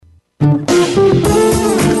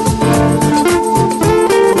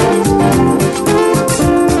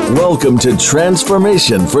Welcome to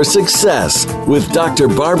Transformation for Success with Dr.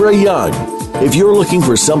 Barbara Young. If you're looking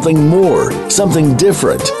for something more, something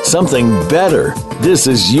different, something better, this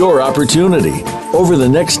is your opportunity. Over the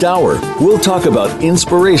next hour, we'll talk about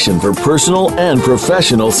inspiration for personal and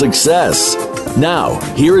professional success. Now,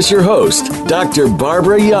 here is your host, Dr.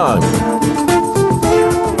 Barbara Young.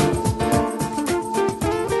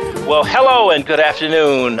 Well, hello and good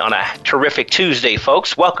afternoon on a terrific Tuesday,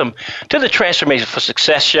 folks. Welcome to the Transformation for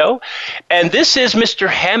Success show. And this is Mr.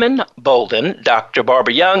 Hammond Bouldin. Dr.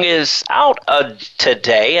 Barbara Young is out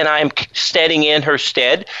today, and I'm standing in her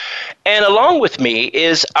stead. And along with me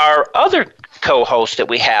is our other co-host that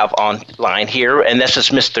we have online here, and this is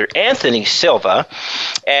Mr. Anthony Silva,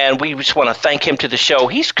 and we just want to thank him to the show.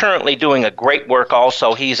 He's currently doing a great work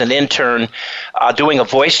also. He's an intern doing a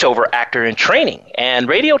voiceover actor in training and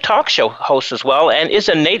radio talk show host as well, and is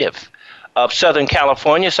a native of Southern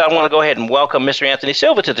California. So I want to go ahead and welcome Mr. Anthony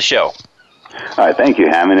Silva to the show. All right, thank you,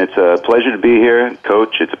 Hammond. It's a pleasure to be here,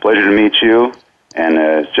 Coach. It's a pleasure to meet you, and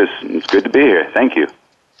it's good to be here. Thank you.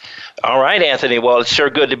 All right, Anthony. Well, it's sure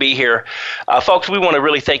good to be here. Folks, we want to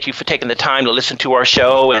really thank you for taking the time to listen to our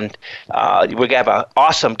show. And we have an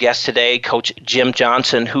awesome guest today, Coach Jim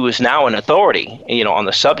Johnson, who is now an authority, on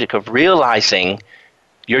the subject of realizing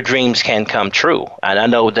your dreams can come true. And I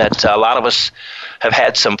know that a lot of us have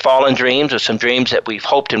had some fallen dreams or some dreams that we've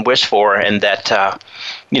hoped and wished for and that,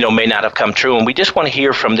 may not have come true. And we just want to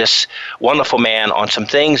hear from this wonderful man on some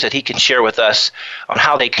things that he can share with us on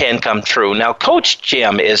how they can come true. Now, Coach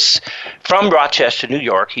Jim is from Rochester, New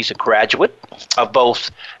York. He's a graduate of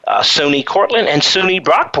both SUNY Cortland and SUNY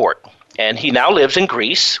Brockport. And he now lives in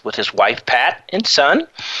Greece with his wife, Pat, and son.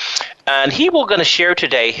 And he will going to share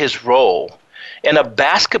today his role in a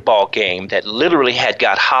basketball game that literally had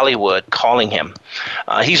got Hollywood calling him.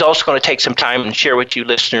 He's also going to take some time and share with you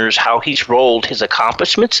listeners how he's rolled his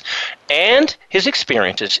accomplishments and his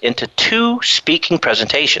experiences into 2 speaking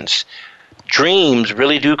presentations. Dreams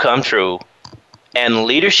really do come true, and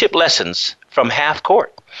leadership lessons from half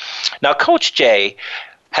court. Now, Coach J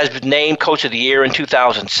has been named Coach of the Year in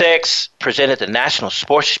 2006, presented the National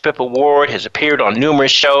Sportsmanship Award, has appeared on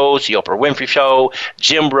numerous shows, The Oprah Winfrey Show,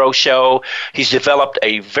 Jim Rowe Show. He's developed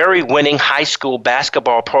a very winning high school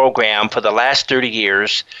basketball program for the last 30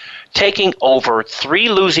 years, taking over 3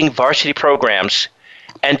 losing varsity programs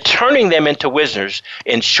and turning them into winners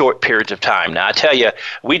in short periods of time. Now, I tell you,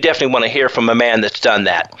 we definitely want to hear from a man that's done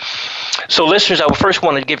that. So, listeners, I first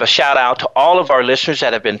want to give a shout-out to all of our listeners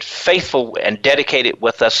that have been faithful and dedicated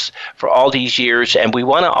with us for all these years, and we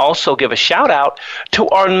want to also give a shout-out to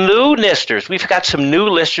our new listeners. We've got some new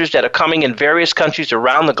listeners that are coming in various countries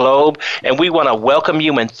around the globe, and we want to welcome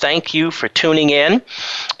you and thank you for tuning in.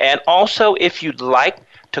 And also, if you'd like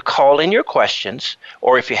to call in your questions,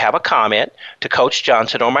 or if you have a comment to Coach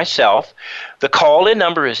Johnson or myself, the call-in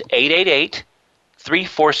number is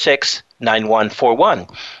 888-346-9141.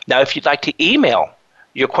 Now, if you'd like to email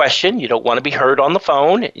your question, you don't want to be heard on the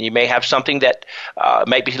phone, you may have something that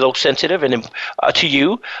may be a little sensitive and to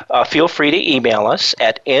you, feel free to email us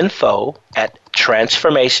at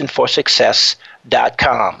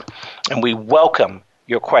info@transformationforsuccess.com. And we welcome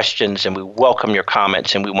your questions and we welcome your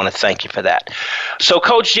comments, and we want to thank you for that. So,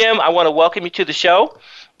 Coach Jim, I want to welcome you to the show.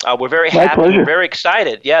 We're very happy, we're very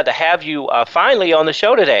excited, to have you finally on the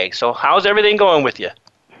show today. So how's everything going with you?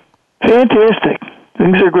 Fantastic.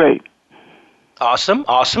 Things are great. Awesome.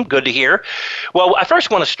 Good to hear. Well, I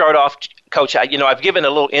first want to start off, Coach, I've given a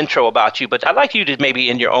little intro about you, but I'd like you to maybe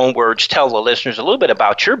in your own words tell the listeners a little bit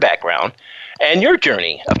about your background and your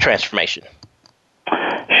journey of transformation.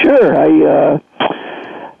 Sure.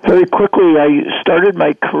 Very quickly, I started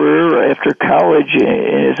my career after college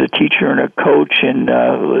as a teacher and a coach, and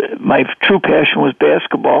my true passion was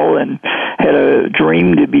basketball, and had a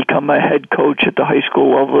dream to become a head coach at the high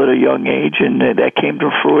school level at a young age, and that came to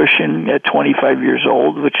fruition at 25 years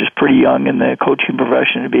old, which is pretty young in the coaching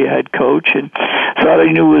profession to be a head coach, and thought I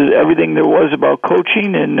knew everything there was about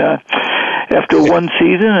coaching, and after one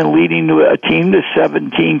season and leading a team to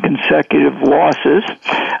 17 consecutive losses,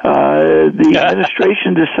 the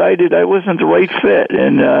administration decided I wasn't the right fit,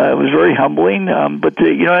 and it was very humbling. But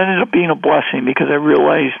it ended up being a blessing because I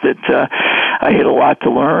realized that I had a lot to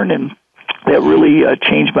learn, and that really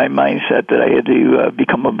changed my mindset that I had to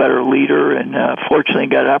become a better leader, and fortunately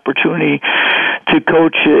got an opportunity to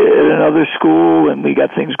coach at another school, and we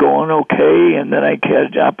got things going okay, and then I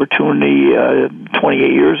had an opportunity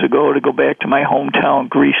 28 years ago to go back to my hometown,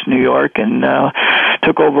 Greece, New York, and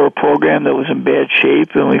took over a program that was in bad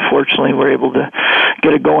shape, and we fortunately were able to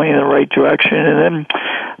get it going in the right direction. And then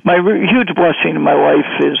My huge blessing in my life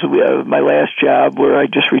is my last job, where I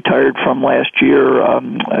just retired from last year.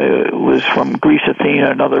 Was from Greece, Athena.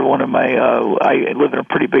 Another one of my. I live in a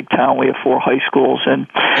pretty big town. We have 4 high schools, and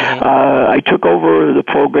I took over the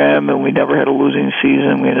program, and we never had a losing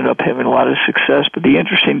season. We ended up having a lot of success. But the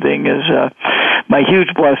interesting thing is, my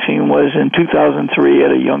huge blessing was in 2003. I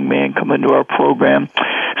had a young man come into our program.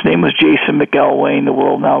 His name was Jason McElwain. The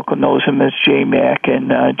world now knows him as J-Mac.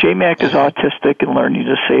 And J-Mac is autistic and learning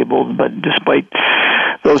disabled, but despite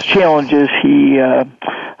those challenges, he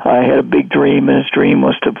had a big dream, and his dream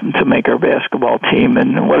was to make our basketball team.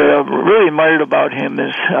 And what I really admired about him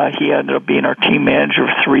is he ended up being our team manager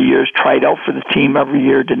for 3 years, tried out for the team every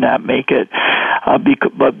year, did not make it.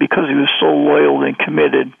 But because he was so loyal and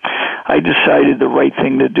committed, I decided the right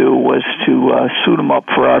thing to do was to suit him up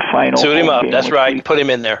for our final Suit him up, game, that's right. Put him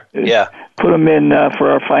in there, yeah. Put him in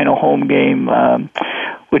for our final home game,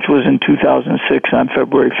 which was in 2006 on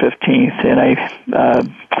February 15th. And I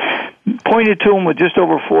pointed to him with just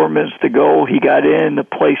over 4 minutes to go. He got in, the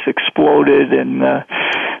place exploded, and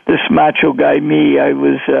this macho guy, me, I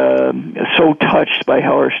was so touched by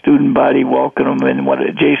how our student body welcomed him. And what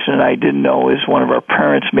Jason and I didn't know is one of our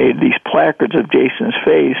parents made these placards of Jason's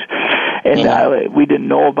face, and we didn't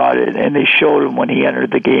know about it, and they showed him when he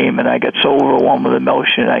entered the game, and I got so overwhelmed with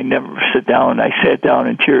emotion, I never sit down. I sat down,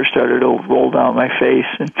 and tears started to roll down my face.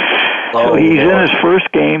 And so he's in his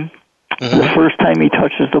first game. The first time he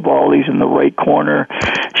touches the ball, he's in the right corner,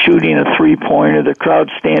 shooting a three-pointer. The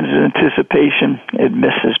crowd stands in anticipation. It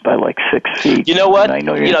misses by like 6 feet. You know what?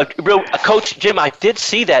 Coach Jim, I did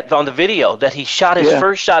see that on the video, that he shot his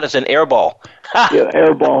first shot as an air ball. Yeah,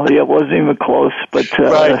 air ball. Yeah, it wasn't even close. But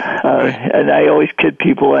and I always kid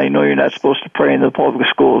people. I know you're not supposed to pray in the public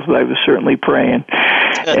schools, but I was certainly praying.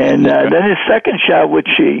 And then his second shot, which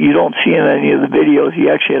you don't see in any of the videos, he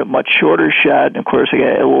actually had a much shorter shot. And of course, I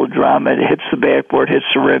got a little drama. It hits the backboard, hits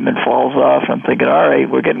the rim, and falls off. I'm thinking, all right,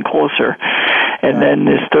 we're getting closer. And then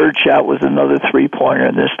his third shot was another three-pointer,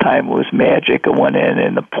 and this time it was magic. It went in,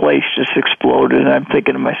 and the place just exploded. And I'm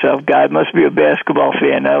thinking to myself, God must be a basketball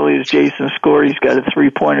fan. Not only does Jason score, he's got a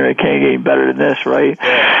three-pointer. It can't get any better than this, right?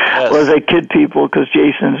 Yes. Well, as I kid people, because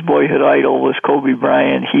Jason's boyhood idol was Kobe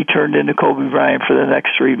Bryant, he turned into Kobe Bryant for the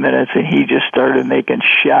next 3 minutes, and he just started making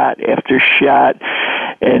shot after shot.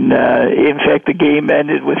 And in fact, the game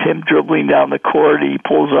ended with him dribbling down the court. He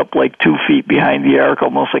pulls up like 2 feet behind the arc,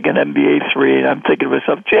 almost like an NBA three. And I'm thinking to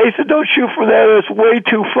myself, Jason, don't shoot from there. It's way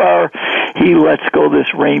too far. He lets go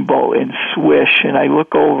this rainbow and swish. And I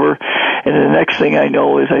look over, and the next thing I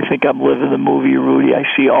know is I think I'm living the movie Rudy. I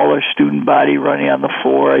see all our student body running on the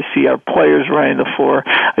floor. I see our players running the floor.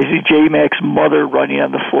 I see J-Mac's mother running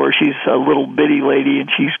on the floor. She's a little bitty lady,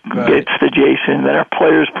 and she gets to Jason. Then our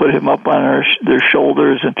players put him up on their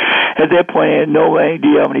shoulders. And at that point, I had no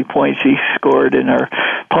idea how many points he scored. And our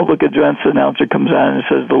public address announcer comes on and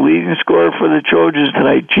says, the leading scorer for the Trojans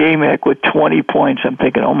tonight, J-Mac, with 20 points. I'm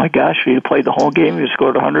thinking, oh my gosh, he played the whole game. He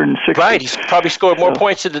scored 160. Right, he's probably scored more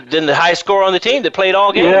points than the highest scorer on the team that played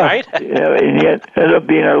all game, right? Yeah, and he ended up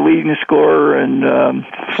being our leading scorer. And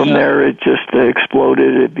from there, it just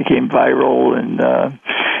exploded. It became viral, and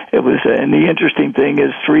it was. And the interesting thing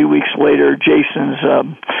is, 3 weeks later, Jason's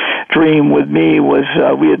dream with me was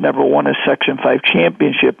we had never won a Section 5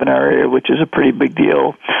 championship in our area, which is a pretty big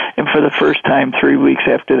deal. And for the first time, 3 weeks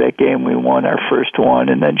after that game, we won our first one.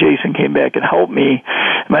 And then Jason came back and helped me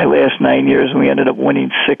my last 9 years, and we ended up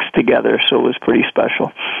winning 6 together. So it was pretty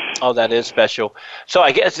special. Oh, that is special. So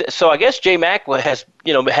I guess J-Mac has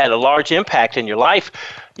had a large impact in your life,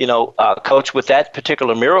 Coach, with that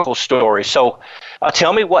particular miracle story. So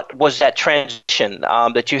tell me, what was that transition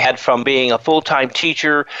that you had from being a full-time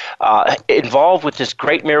teacher, involved with this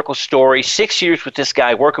great miracle story, 6 years with this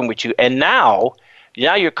guy working with you, and now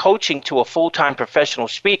you're coaching to a full-time professional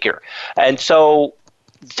speaker. And so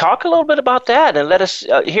talk a little bit about that and let us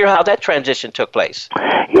hear how that transition took place.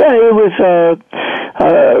 Yeah, it was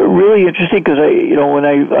really interesting because when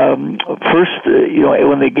I first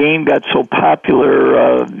when the game got so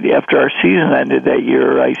popular after our season ended that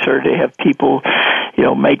year, I started to have people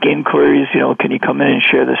make inquiries. Can you come in and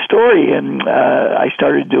share the story? And I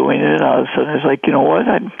started doing it, and all of a sudden I was like, you know what,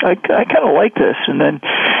 I kind of like this. And then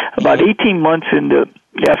about 18 months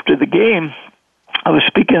after the game, I was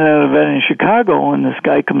speaking at an event in Chicago, and this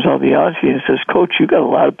guy comes out of the audience and says, Coach, you got a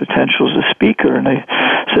lot of potential as a speaker. And I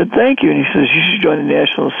said, thank you. And he says, you should join the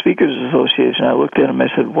National Speakers Association. I looked at him,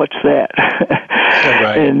 I said, what's that?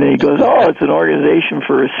 Right. And he goes, it's an organization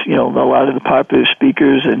for, a lot of the popular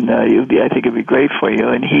speakers, and I think it'd be great for you.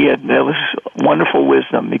 And that was wonderful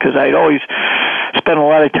wisdom, because I'd always spent a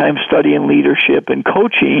lot of time studying leadership and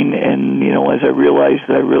coaching, and as I realized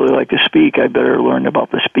that I really like to speak, I better learn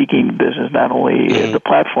about the speaking business, not only the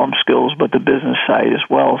platform skills, but the business side as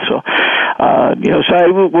well. So, so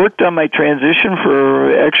I worked on my transition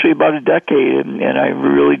for actually about a decade, and I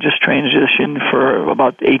really just transitioned for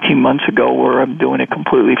about 18 months ago, where I'm doing it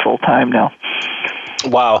completely full time now.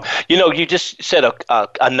 Wow. You just said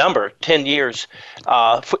a number, 10 years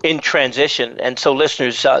in transition. And so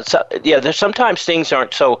listeners, there's sometimes things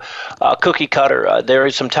aren't so cookie cutter. There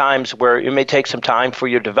is some times where it may take some time for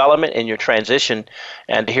your development and your transition.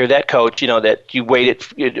 And to hear that, Coach, that you waited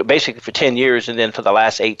basically for 10 years, and then for the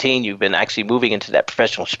last 18, you've been actually moving into that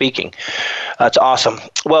professional speaking. That's awesome.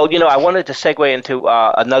 Well, I wanted to segue into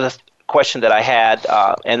another question that I had,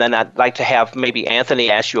 and then I'd like to have maybe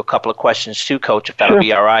Anthony ask you a couple of questions too, Coach, if that'll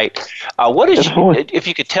be all right. If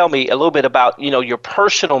you could tell me a little bit about, your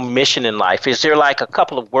personal mission in life. Is there like a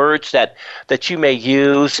couple of words that you may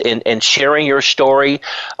use in sharing your story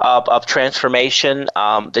of transformation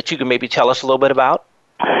that you can maybe tell us a little bit about?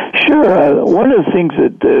 Sure. One of the things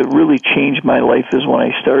that really changed my life is when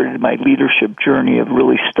I started my leadership journey of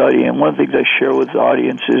really studying. And one of the things I share with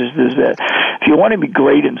audiences is that if you want to be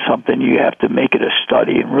great in something, you have to make it a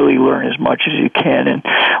study and really learn as much as you can. And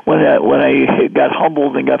when I got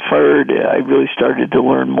humbled and got fired, I really started to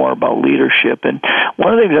learn more about leadership. And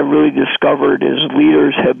one of the things I really discovered is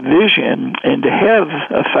leaders have vision, and to have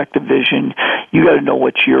effective vision, you got to know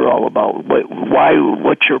what you're all about.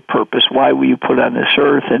 What's your purpose? Why were you put on this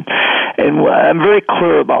earth? And I'm very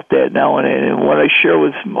clear about that now. And what I share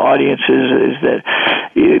with audiences is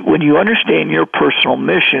that when you understand your personal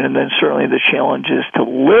mission, and then certainly the challenge is to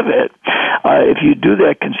live it, if you do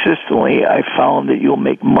that consistently, I found that you'll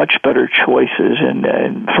make much better choices.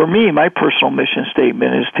 And for me, my personal mission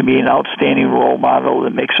statement is to be an outstanding role model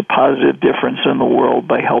that makes a positive difference in the world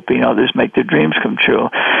by helping others make their dreams come true.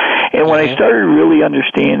 And when I started really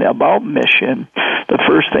understanding about mission, the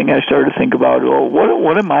first thing I started to think about,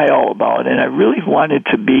 what am I all about? And I really wanted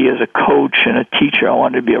to be, as a coach and a teacher, I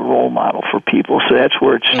wanted to be a role model for people. So that's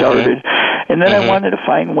where it started. And then I wanted to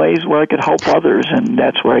find ways where I could help others, and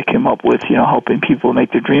that's where I came up with, helping people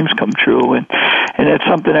make their dreams come true. And that's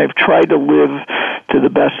something I've tried to live to the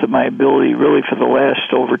best of my ability, really, for the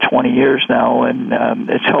last over 20 years now, and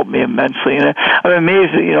it's helped me immensely. And I'm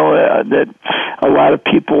amazed that, that a lot of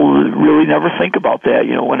people really never think about that.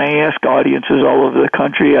 When I ask audiences all over the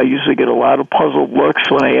country, I usually get a lot of puzzled looks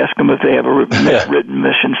when I ask them if they have a written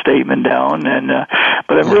mission statement down.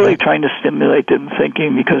 But I'm really trying to stimulate them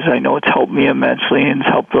thinking, because I know it's helped me immensely, and it's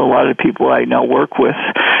helped a lot of people I now work with.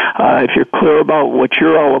 If you're clear about what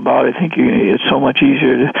you're all about, I think it's so much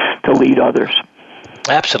easier to lead others.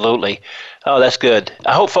 Absolutely. Oh, that's good.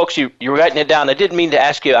 I hope, folks, you're writing it down. I didn't mean to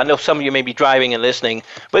ask you. I know some of you may be driving and listening,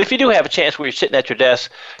 but if you do have a chance where you're sitting at your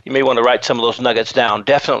desk, you may want to write some of those nuggets down.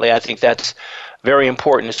 Definitely, I think that's very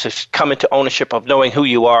important, is to come into ownership of knowing who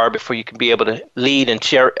you are before you can be able to lead and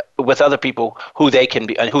share with other people who they can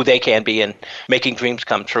be and making dreams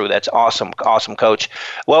come true. That's awesome, Coach.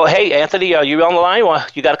 Well, hey, Anthony, are you on the line? Well,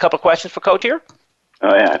 you got a couple of questions for Coach here?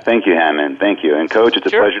 Oh, yeah. Thank you, Hammond. Thank you. And, Coach, it's a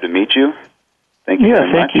pleasure to meet you. Thank you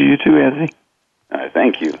very much. Thank you. You too, Anthony.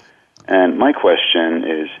 Thank you. And my question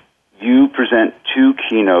is, you present 2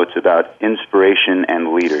 keynotes about inspiration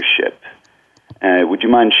and leadership. Would you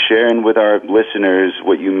mind sharing with our listeners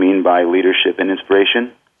what you mean by leadership and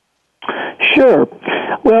inspiration? Sure.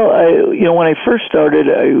 Well, when I first started,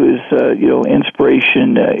 I was,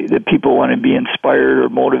 inspiration, that people want to be inspired or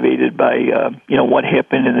motivated by, what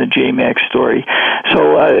happened in the J-Mac story.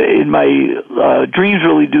 So in my dreams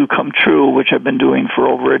really do come true, which I've been doing for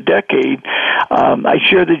over a decade, I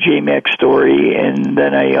share the J-Mac story, and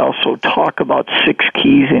then I also talk about 6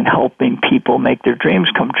 keys in helping people make their dreams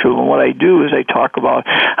come true. And what I do is I talk about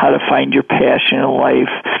how to find your passion in life,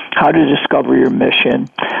 how to discover your mission,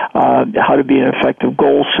 how to be an effective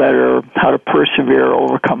goal setter, how to persevere,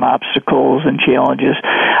 overcome obstacles and challenges.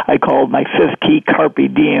 I call my 5th key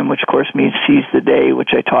Carpe Diem, which of course means seize the day,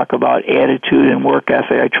 which I talk about attitude and work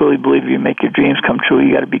ethic. I truly believe if you make your dreams come true,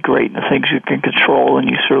 you got to be great in the things you can control, and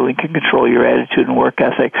you certainly can control your attitude and work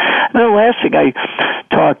ethic. And the last thing I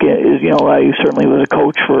talk is, I certainly was a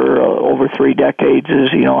coach for over 3 decades, is,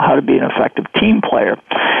 how to be an effective team player.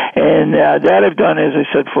 And that I've done, as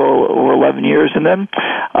I said, for over 11 years. And then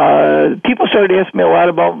people started asking me a lot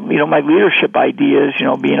about, my leadership ideas,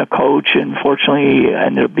 being a coach, and fortunately I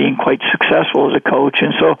ended up being quite successful as a coach.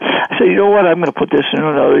 And so I said, I'm going to put this in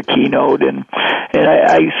another keynote. And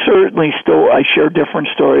I certainly I share different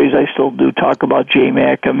stories. I still do talk about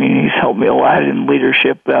J-Mac. I mean, he's helped me a lot in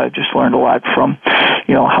leadership. Just learned a lot from,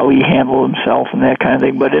 how he handled himself and that kind of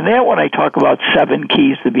thing. But in that one, I talk about 7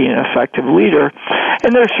 keys to being an effective leader,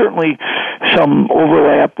 and there's certainly some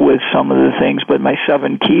overlap with some of the things, but my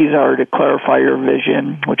 7 keys are to clarify your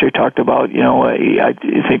vision, which I talked about. I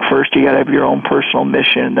think first you got to have your own personal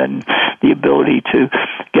mission, then the ability to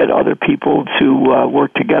get other people to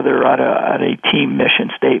work together on a team mission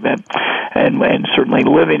statement, and certainly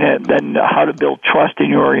living it. Then how to build trust in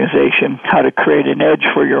your organization, how to create an edge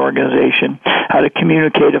for your organization, how to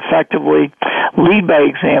communicate effectively, lead by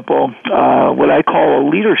example, what I call a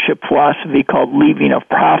leadership philosophy called leaving a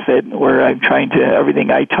profit, where I'm trying to,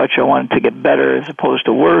 everything I touch, I want it to get better as opposed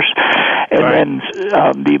to worse, and then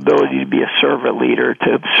the ability to be a servant leader,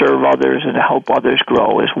 to serve others and to help others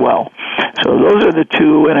grow as well. So those are the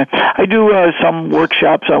 2, and I do some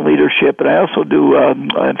workshops on leadership, and I also do,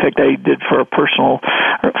 in fact, I did for a personal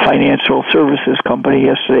financial services company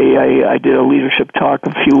yesterday. I did a leadership talk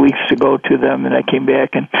a few weeks ago to them, and I came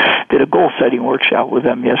back and did a goal-setting workshop with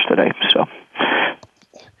them yesterday. So.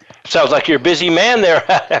 Sounds like you're a busy man there,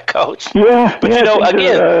 Coach. Yeah. But,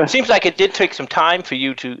 again, seems like it did take some time for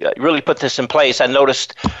you to really put this in place. I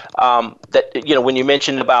noticed that, when you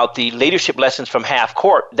mentioned about the leadership lessons from Half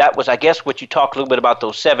Court, that was, I guess, what you talked a little bit about,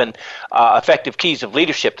 those 7 effective keys of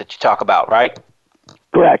leadership that you talk about, right?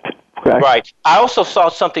 Correct. Right. I also saw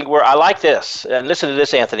something where I like this, and listen to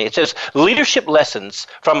this, Anthony. It says, leadership lessons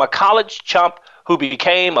from a college chump who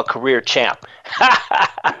became a career champ.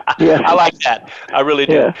 I like that. I really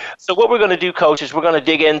do. Yeah. So what we're going to do, Coach, is we're going to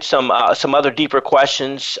dig in some other deeper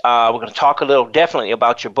questions. We're going to talk a little definitely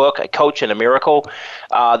about your book, A Coach and a Miracle,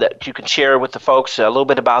 that you can share with the folks a little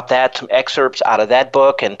bit about that, some excerpts out of that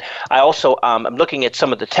book. And I also I'm looking at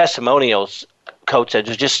some of the testimonials, Coach, that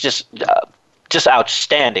are just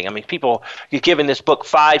outstanding. I mean, people, you're giving this book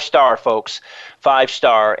 5-star, folks,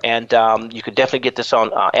 5-star, and you could definitely get this on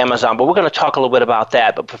Amazon. But we're going to talk a little bit about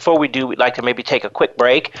that. But before we do, we'd like to maybe take a quick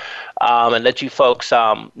break and let you folks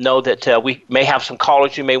know that we may have some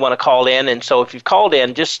callers you may want to call in. And so if you've called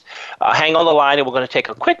in, just hang on the line, and we're going to take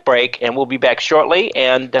a quick break, and we'll be back shortly.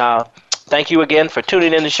 And thank you again for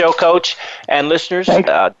tuning in the show, Coach. And listeners,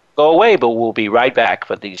 go away, but we'll be right back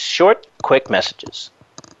for these short, quick messages.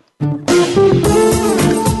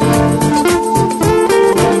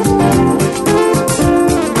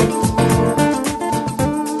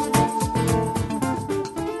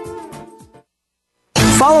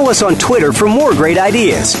 Follow us on Twitter for more great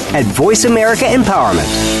ideas at Voice America Empowerment.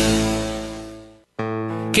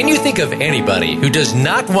 Can you think of anybody who does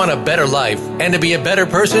not want a better life and to be a better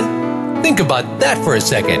person? Think about that for a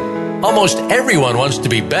second. Almost everyone wants to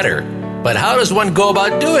be better, but how does one go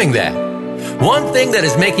about doing that? One thing that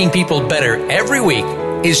is making people better every week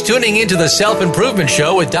is tuning into the Self-Improvement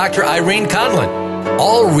Show with Dr. Irene Conlon.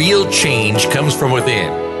 All real change comes from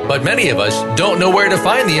within, but many of us don't know where to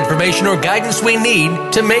find the information or guidance we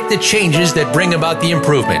need to make the changes that bring about the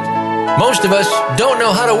improvement. Most of us don't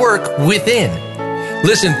know how to work within.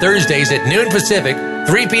 Listen Thursdays at noon Pacific,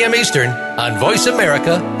 3 p.m. Eastern on Voice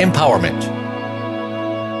America Empowerment.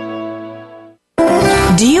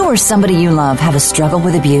 Do you or somebody you love have a struggle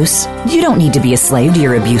with abuse? You don't need to be a slave to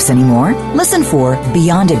your abuse anymore. Listen for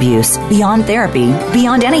Beyond Abuse, Beyond Therapy,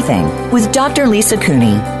 Beyond Anything with Dr. Lisa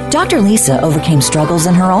Cooney. Dr. Lisa overcame struggles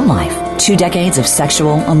in her own life. 2 decades of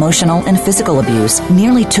sexual, emotional, and physical abuse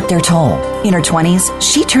nearly took their toll. In her 20s,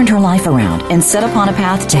 she turned her life around and set upon a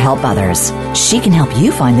path to help others. She can help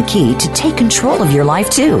you find the key to take control of your life,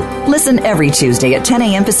 too. Listen every Tuesday at 10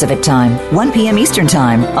 a.m. Pacific Time, 1 p.m. Eastern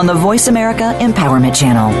Time on the Voice America Empowerment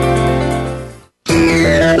Channel.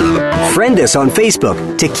 Friend us on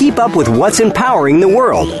Facebook to keep up with what's empowering the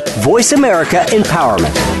world. Voice America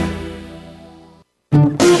Empowerment.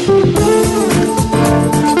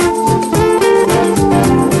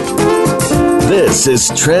 This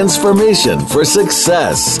is Transformation for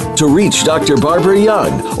Success. To reach Dr. Barbara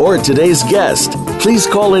Young or today's guest, please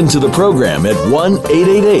call into the program at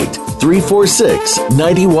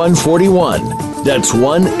 1-888-346-9141. That's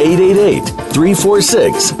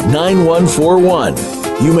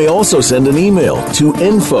 1-888-346-9141. You may also send an email to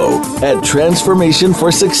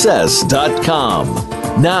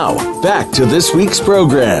info@transformationforsuccess.com. Now, back to this week's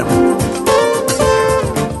program.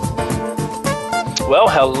 Well,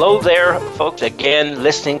 hello there, folks. Again,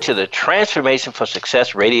 listening to the Transformation for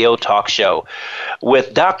Success radio talk show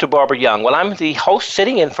with Dr. Barbara Young. Well, I'm the host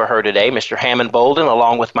sitting in for her today, Mr. Hammond Bouldin,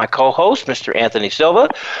 along with my co-host, Mr. Anthony Silva.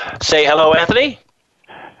 Say hello, Anthony.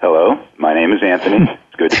 Hello. My name is Anthony.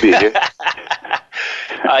 It's good to be here.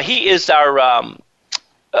 He is our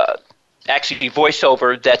actually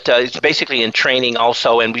voiceover that is basically in training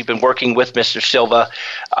also, and we've been working with Mr. Silva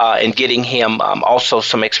and getting him also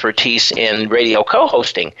some expertise in radio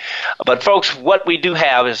co-hosting. But folks, what we do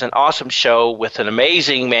have is an awesome show with an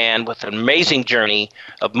amazing man with an amazing journey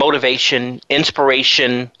of motivation,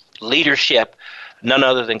 inspiration, leadership, none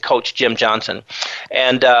other than Coach Jim Johnson.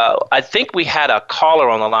 And I think we had a caller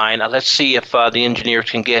on the line. Let's see if the engineers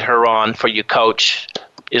can get her on for you, Coach.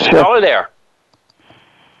 Is the caller there?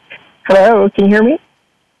 Hello, can you hear me?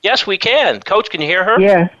 Yes, we can. Coach, can you hear her?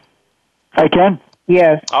 Yes. I can.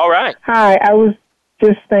 Yes. All right. Hi, I was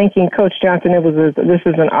just thinking, Coach Johnson, this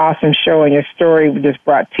is an awesome show, and your story just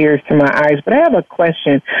brought tears to my eyes. But I have a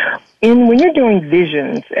question. When you're doing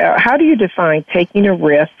visions, how do you define taking a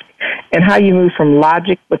risk and how you move from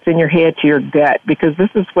logic, what's in your head, to your gut? Because this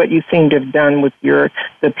is what you seem to have done with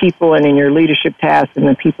the people and in your leadership tasks and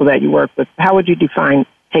the people that you work with. How would you define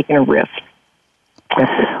taking a risk?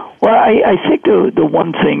 Well, I think the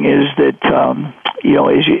one thing is that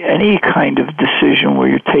any kind of decision where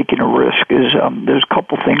you're taking a risk is there's a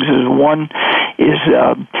couple things. One is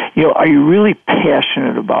are you really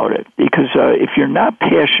passionate about it? Because if you're not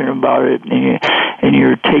passionate about it and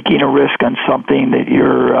you're taking a risk on something that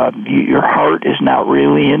your heart is not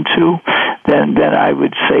really into, then I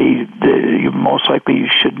would say that you most likely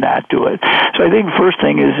should not do it. So I think the first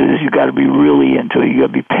thing is you got to be really into it. You got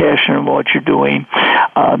to be passionate about what you're doing.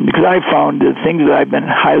 Because I found the things that I've been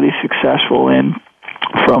highly successful in,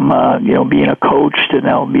 from being a coach to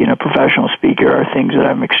now being a professional speaker, are things that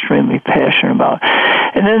I'm extremely passionate about.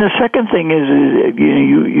 And then the second thing is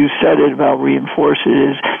you said it about reinforce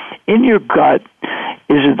it, is in your gut,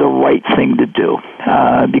 is it the right thing to do?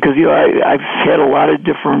 Because I've had a lot of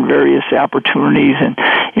different various opportunities, and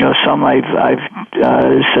some I've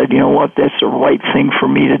said, what, that's the right thing for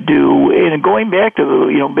me to do. And going back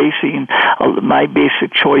to basing my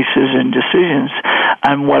basic choices and decisions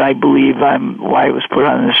on what I believe why I was put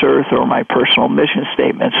on this earth, or my personal mission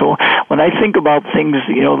statement. So when I think about things,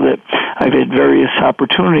 that I've had various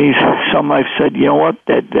opportunities, some I've said, what,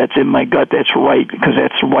 that's in my gut, that's right, because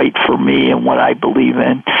that's right for me and what I believe in.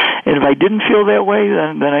 And if I didn't feel that way,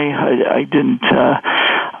 then I didn't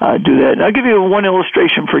do that. And I'll give you one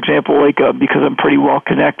illustration, for example, because I'm pretty well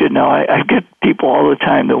connected now, I get people all the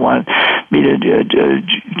time that want me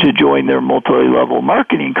to join their multi-level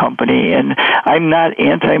marketing company, and I'm not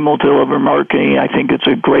anti-multi-level marketing. I think it's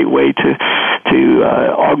a great way to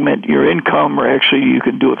augment your income, or actually you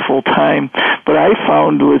can do it full time. But I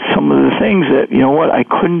found with some of the things that, I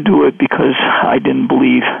couldn't do it because I didn't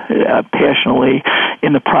believe passionately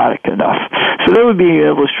in the product enough. So that would be an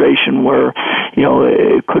illustration where,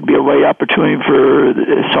 it could be a right opportunity for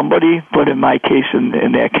somebody, but in my case,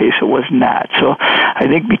 in that case, it was not. So I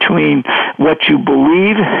think between what you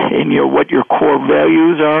believe and what your core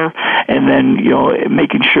values are, and then,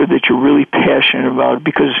 making sure that you're really passionate about it,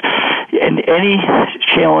 because in any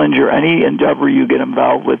challenge or any endeavor you get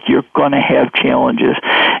involved with, you're going to have challenges.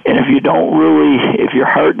 And if if your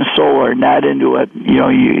heart and soul are not into it,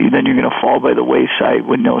 then you're going to fall by the wayside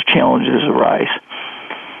when those challenges arise.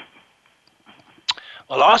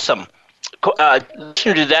 Well, awesome.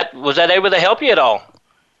 Listener to that, was that able to help you at all?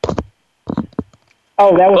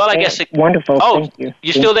 Oh, that was wonderful. Thank you.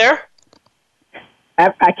 You still there?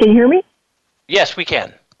 I can you hear me? Yes, we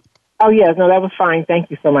can. Oh, yes. No, that was fine. Thank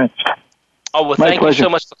you so much. Oh, well, thank you so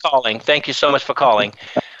much for calling. Thank you so much for calling.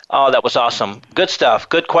 Oh, that was awesome. Good stuff.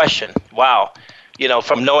 Good question. Wow.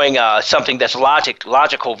 From knowing something that's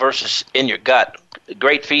logical versus in your gut.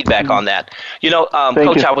 Great feedback on that.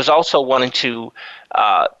 Coach, I was also wanting to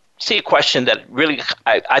see a question that really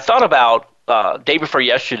I thought about day before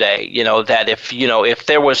yesterday, that if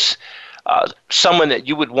there was someone that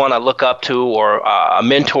you would want to look up to, or a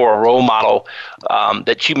mentor or role model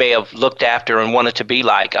that you may have looked after and wanted to be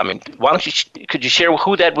like, could you share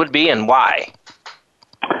who that would be and why?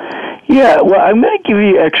 Yeah, well, I'm going to give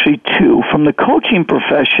you actually two. From the coaching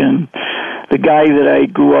profession, the guy that I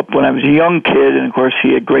grew up when I was a young kid, and of course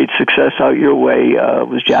he had great success out your way,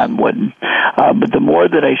 was John Wooden. But the more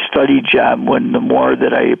that I studied John Wooden, the more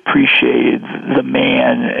that I appreciated the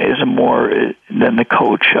man as more than the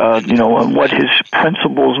coach, and what his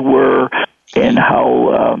principles were, and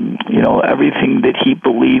how everything that he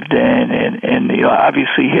believed in, and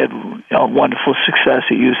obviously he had wonderful success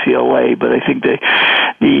at UCLA. But I think the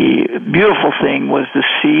beautiful thing was to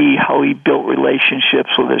see how he built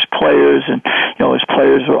relationships with his players, and his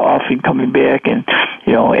players were often coming back and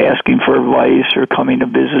asking for advice or coming to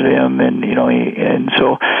visit him, and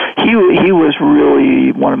so he was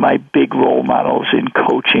really one of my big role models in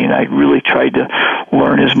coaching. I really tried to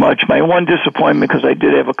learn as much. My one disappointment, because I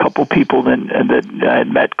did have a couple people that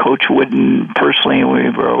had met Coach Wooden personally, and we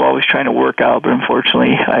were always trying to work out, but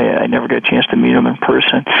unfortunately I never got a chance to meet him in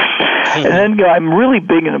person. And then I'm really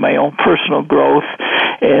big into my own personal growth,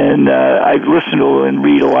 and I listen to and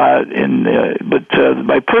read a lot. But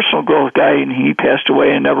my personal growth guy, and he passed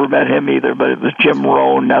away, and never met him either. But it was Jim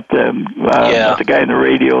Rohn, not the guy in the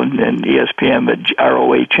radio and ESPN, but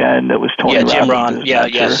ROHN. That was Tony. Yeah, Jim Robbins' Rohn. Yeah,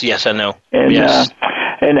 mentor. yes, I know. And yes.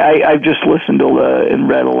 And I've just listened to and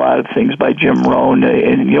read a lot of things by Jim Rohn,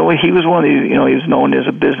 and he was one of the, he was known as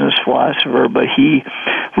a business philosopher, but he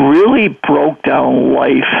really broke down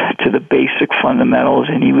life to the basic fundamentals,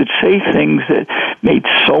 and he would say things that made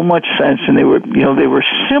so much sense, and they were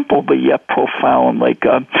simple but yet profound. Like,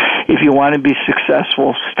 if you want to be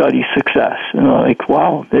successful, study success. And I'm like,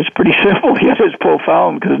 wow, that's pretty simple, yet it's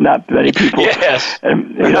profound, because not many people. Yes.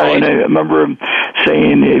 And I remember him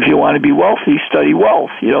saying, if you want to be wealthy, study wealth.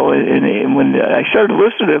 And when I started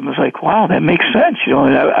listening to him, I was like, wow, that makes sense.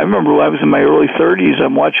 And I remember when I was in my early 30s,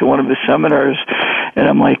 I'm watching one of his seminars, and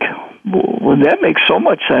I'm like, well, that makes so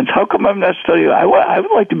much sense. How come I'm not studying? I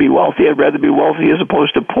would like to be wealthy. I'd rather be wealthy as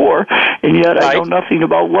opposed to poor, and yet I know nothing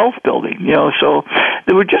about wealth building. So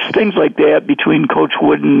there were just things like that between Coach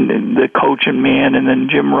Wooden and the coach and man, and then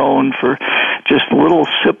Jim Rohn, for just little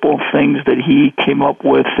simple things that he came up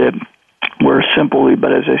with that were simply,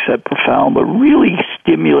 but as I said, profound, but really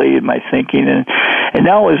stimulated my thinking. And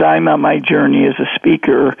now as I'm on my journey as a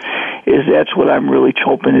speaker, that's what I'm really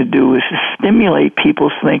hoping to do, is to stimulate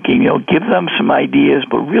people's thinking, give them some ideas,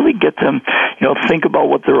 but really get them, think about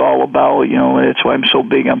what they're all about. That's why I'm so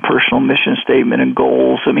big on personal mission statement and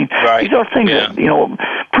goals. I mean, these are things that,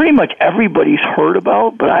 pretty much everybody's heard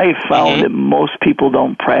about, but I've found that most people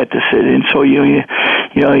don't practice it. And so you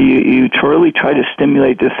really try to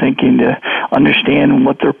stimulate their thinking to understand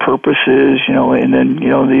what their purpose is, and then,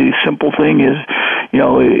 the simple thing is,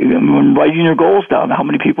 writing your goals down. How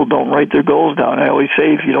many people don't write their goals down? I always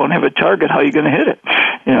say, if you don't have a target, how are you going to hit it?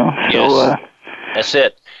 Yes. That's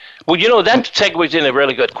it. Well, that segues in a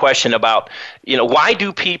really good question about, why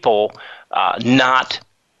do people not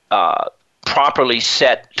properly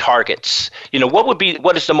set targets?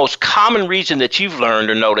 What is the most common reason that you've learned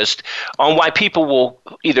or noticed on why people will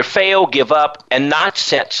either fail, give up, and not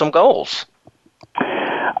set some goals?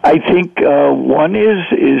 I think one is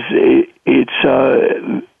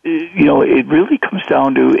it really comes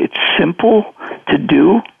down to, it's simple to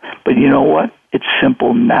do, but you know what? It's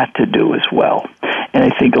simple not to do as well. And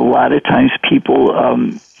I think a lot of times people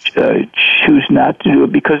choose not to do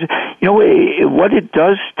it because, what it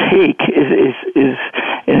does take is,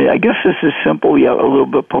 and I guess this is simple yet a little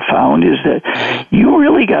bit profound, is that you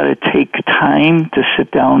really got to take time to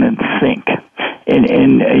sit down and think.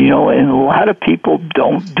 And a lot of people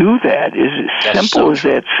don't do that. As simple as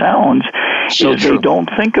that sounds, they don't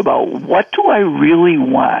think about, what do I really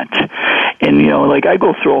want? And, like I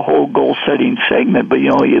go through a whole goal setting segment, but,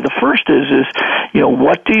 the first is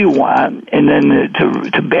what do you want? And then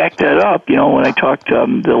to back that up, when I talked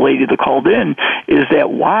to the lady that called in, is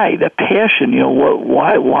that why, the passion,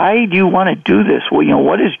 why do you want to do this? Well,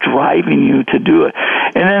 what is driving you to do it?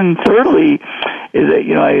 And then thirdly, is that,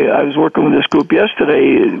 I was working with this group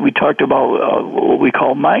yesterday. We talked about what we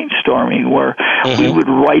call mind storming, where we would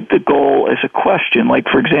write the goal as a question. Like,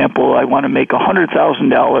 for example, I want to make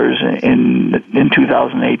 $100,000 in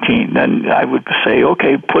 2018. Then I would say,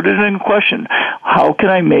 okay, put it in a question. How can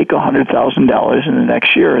I make $100,000 in the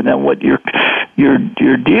next year? And then what your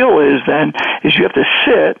deal is then is you have to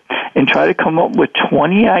sit and try to come up with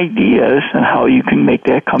 20 ideas on how you can make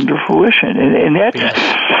that come to fruition. And that's,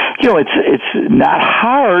 it's not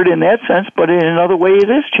hard in that sense, but in another way it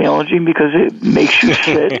is challenging because it makes you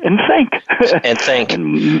sit and think.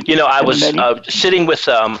 I was sitting with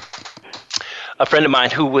a friend of mine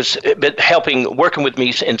who was working with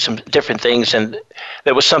me in some different things, and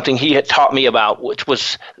there was something he had taught me about, which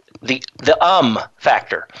was the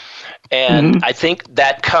factor. And I think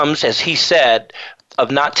that comes, as he said, of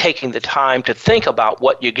not taking the time to think about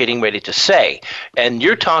what you're getting ready to say. And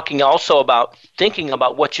you're talking also about thinking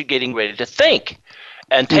about what you're getting ready to think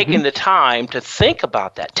and taking the time to think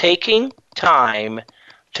about that, taking time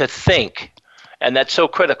to think. And that's so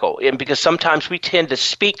critical, and because sometimes we tend to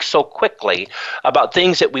speak so quickly about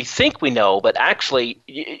things that we think we know, but actually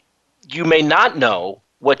you may not know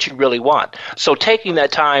what you really want. So taking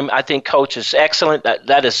that time, I think, Coach, is excellent.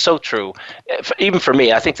 That is so true. Even for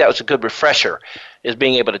me, I think that was a good refresher, is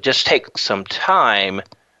being able to just take some time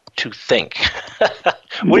to think.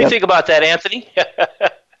 What do you think about that, Anthony?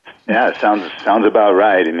 Yeah, it sounds about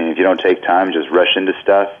right. I mean, if you don't take time, just rush into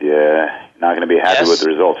stuff, you're not going to be happy with the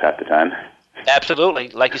results half the time. Absolutely.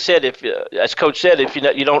 Like you said, if as Coach said, if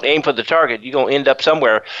you don't aim for the target, you're going to end up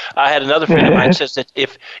somewhere. I had another friend of mine says that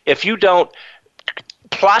if you don't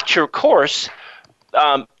plot your course,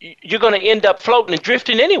 you're going to end up floating and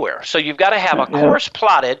drifting anywhere. So you've got to have a course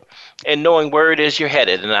plotted and knowing where it is you're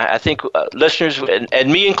headed. And I think listeners,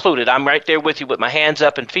 and me included, I'm right there with you with my hands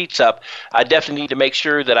up and feet up. I definitely need to make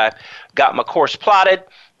sure that I've got my course plotted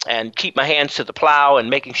and keep my hands to the plow and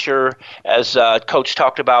making sure, as Coach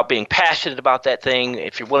talked about, being passionate about that thing,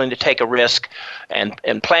 if you're willing to take a risk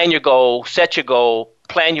and plan your goal, set your goal,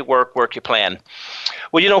 plan your work your plan.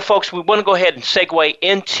 Well, folks, we want to go ahead and segue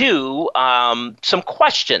into some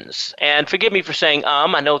questions. And forgive me for saying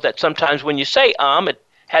I know that sometimes when you say it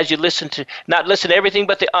has you not listen to everything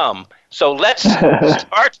but the So let's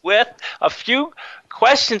start with a few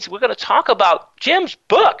questions. We're going to talk about Jim's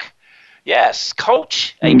book. Yes,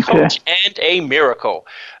 Coach and a Miracle.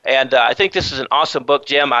 And I think this is an awesome book,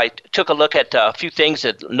 Jim. I took a look at a few things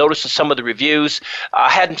that noticed some of the reviews.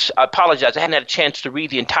 I apologize, I hadn't had a chance to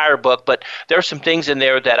read the entire book, but there are some things in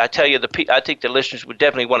there that I tell you, I think the listeners would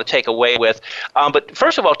definitely want to take away with. But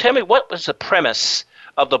first of all, tell me, what was the premise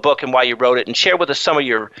of the book and why you wrote it, and share with us some of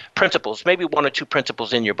your principles, maybe one or two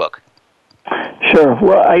principles in your book. Sure.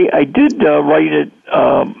 Well, I did write it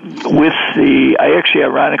I actually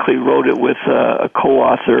ironically wrote it with a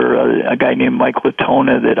co-author, a guy named Mike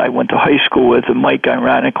Latona that I went to high school with, and Mike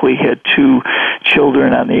ironically had two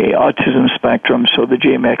children on the autism spectrum, so the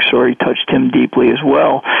JMAC story touched him deeply as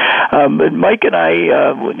well. But Mike and I,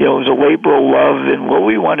 it was a labor of love, and what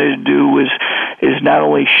we wanted to do is not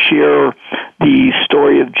only share the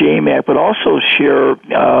story of JMAC, but also share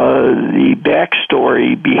the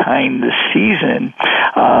backstory behind the season,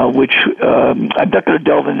 which I'm not going to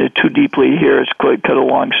delve into too deeply here. It's quite a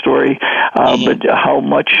long story, but how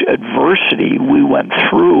much adversity we went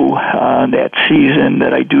through that season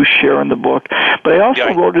that I do share in the book. But I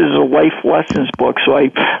also wrote it as a life lessons book, so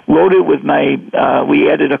I wrote it with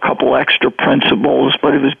we added a couple extra principles,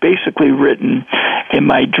 but it was basically written in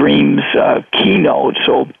my dreams keynote.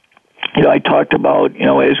 So I talked about,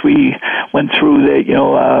 as we went through that,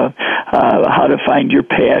 how to find your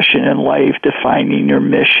passion in life, defining your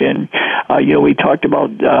mission. We talked about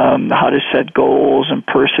how to set goals and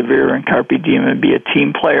persevere and carpe diem and be a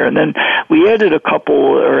team player. And then we added a couple,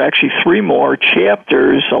 or actually three more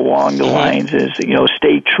chapters along the lines as,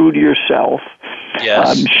 stay true to yourself.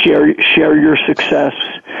 Yes. Share your success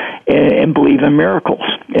and believe in miracles.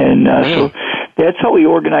 And so that's how we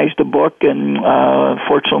organized the book, and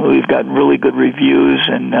fortunately we've gotten really good reviews,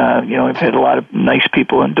 and we've had a lot of nice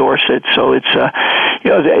people endorse it. So it's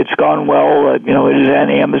it's gone well. It is on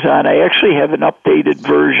Amazon. I actually have an updated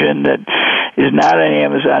version that is not on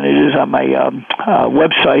Amazon. It is on my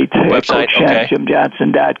website,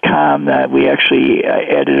 CoachJimJohnson.com. That we actually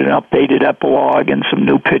added an updated epilogue and some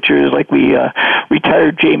new pictures. Like we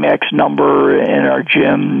retired JMAC's number in our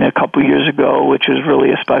gym a couple years ago, which was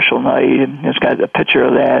really a special night. And it's got a picture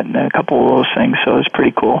of that and a couple of those things. So it's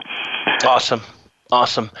pretty cool. Awesome.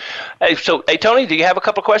 Hey, Tony, do you have a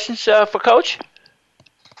couple of questions for Coach?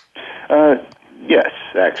 Yes,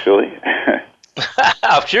 actually.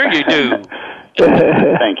 I'm sure you do.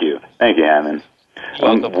 Thank you, Hammond.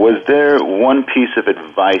 Was there one piece of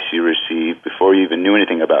advice you received before you even knew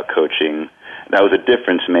anything about coaching that was a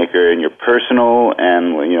difference maker in your personal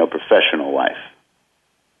and professional life?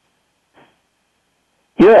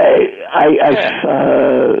 The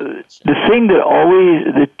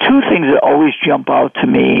two things that always jump out to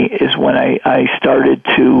me is when I started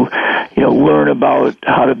to, learn about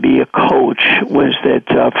how to be a coach, was that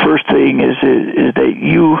first thing is that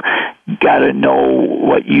you got to know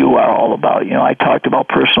what you are all about. I talked about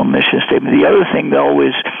personal mission statement. The other thing, though,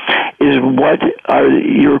 is what are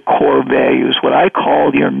your core values, what I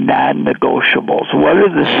call your non-negotiables. What are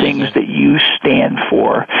the things that you stand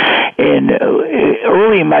for? And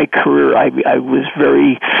early in my career, I was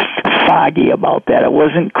very foggy about that. It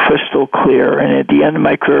wasn't crystal clear. And at the end of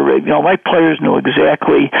my career, my players knew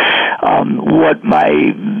exactly what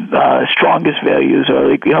my strongest values are.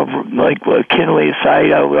 Like Kinley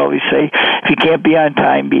aside, I would always say, if you can't be on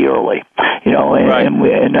time, be early. And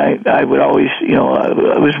I would always,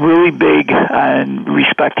 I was really big on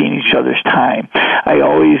respecting each other's time. I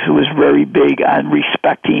always was very big on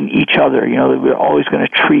respecting each other. That we're always going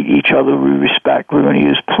to treat each other with respect. We're going to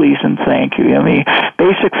use please and thank you.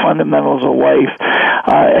 Basic fundamentals of life.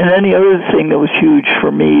 And then the other thing that was huge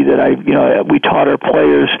for me that we taught our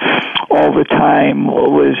players all the time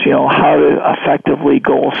was, how to effectively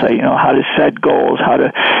goal set, how to set goals, how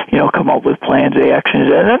to, come up with plans,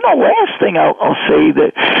 actions. And then the last thing I'll say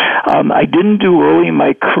that I didn't do early in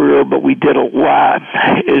my career, but we did a lot,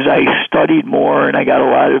 is I studied more and I got a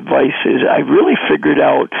lot of advice, is I really figured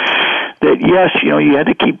out that, yes, you had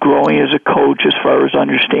to keep growing as a coach as far as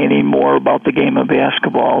understanding more about the game of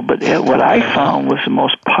basketball. But what I found was the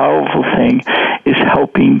most powerful thing is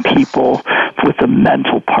helping people with the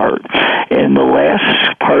mental part. In the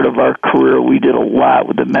last part of our career, we did a lot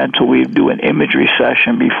with the mental. We'd do an imagery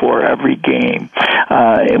session before every game.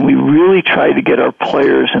 And we really tried to get our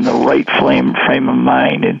players in the right frame of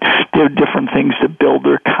mind and do different things to build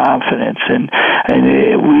their confidence. And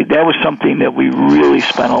that was something that we really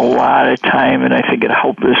spent a lot of time, and I think it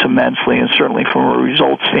helped us immensely, and certainly from a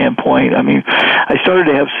results standpoint. I mean, I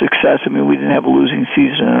started to have success. I mean, we didn't have a losing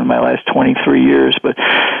season in my last 23 years, but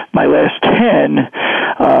my last 10,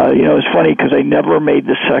 it's funny because I never made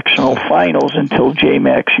the sectional finals until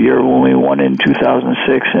J-Mac's year when we won in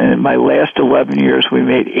 2006, and in my last 11 years, we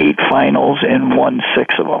made 8 finals and won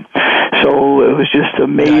 6 of them. So it was just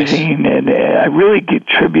amazing, and I really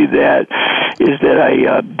attribute that is that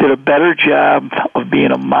I did a better job of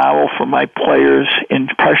being a model for my players in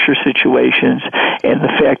pressure situations, and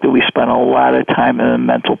the fact that we spent a lot of time in the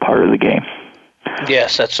mental part of the game.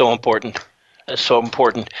 Yes, that's so important. That's so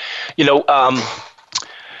important.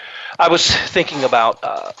 I was thinking about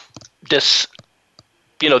this,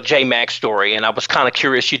 J-Mac story, and I was kind of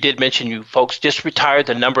curious. You did mention you folks just retired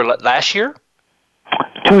the number last year?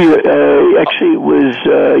 2 years. Actually, it was,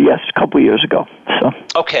 a couple of years ago. So.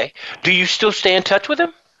 Okay. Do you still stay in touch with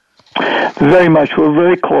him? Very much. We're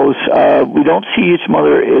very close. We don't see each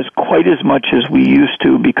other quite as much as we used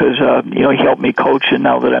to because, he helped me coach, and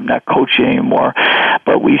now that I'm not coaching anymore.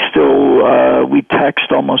 But we still, we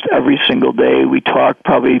text almost every single day. We talk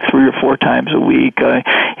probably 3 or 4 times a week.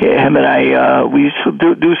 Him and I, we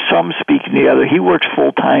do some speaking together. He works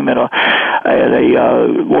full-time at a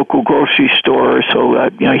local grocery store, so,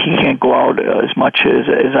 he can't go out as much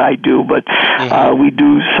as I do. But we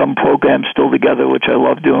do some programs still together, which I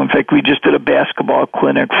love doing. In fact, we just did a basketball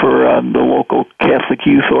clinic for the local Catholic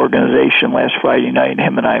youth organization last Friday night, and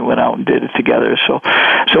him and I went out and did it together. So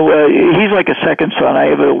he's like a second son. I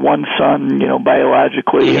have one son,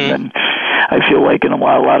 biologically, and then I feel like in a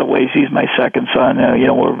lot of ways he's my second son.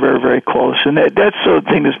 We're very, very close, and that's the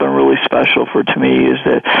thing that's been really special to me is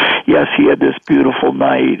that, yes, he had this beautiful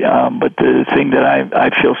night, but the thing that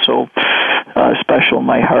I feel so special in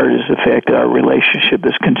my heart is the fact that our relationship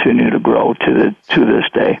has continued to grow to this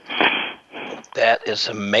day. That is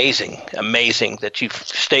amazing that you've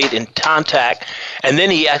stayed in contact. And then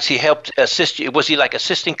he actually helped assist you. Was he like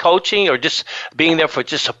assisting coaching or just being there for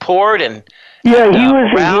just support? And yeah, he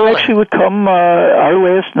actually would come our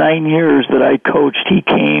last 9 years that I coached. He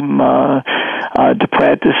came to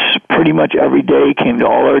practice pretty much every day, came to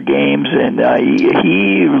all our games, and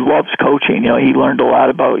he loves coaching. He learned a lot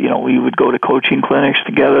about, we would go to coaching clinics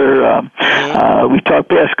together. We talked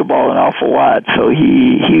basketball an awful lot, so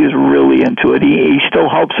he is really into it. He still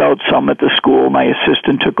helps out some at the school. My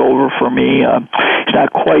assistant took over for me. He's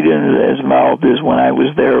not quite as involved as when I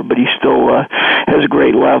was there, but he still has a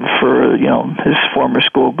great love for, his former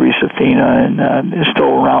school, Greece Athena, and is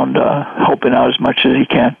still around helping out as much as he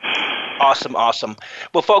can. Awesome.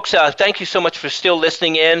 Well, folks, thank you so much for still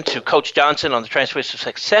listening in to Coach Johnson on the Transformational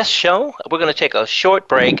Success Show. We're going to take a short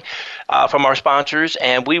break from our sponsors,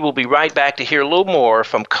 and we will be right back to hear a little more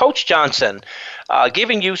from Coach Johnson,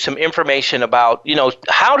 giving you some information about,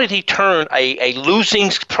 how did he turn a losing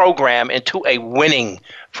program into a winning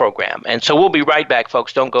program. And so we'll be right back,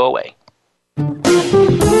 folks. Don't go away.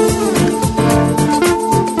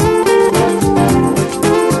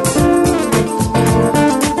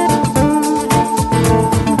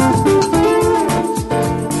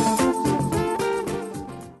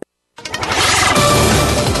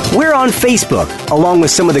 We're on Facebook, along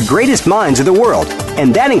with some of the greatest minds of the world,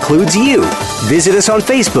 and that includes you. Visit us on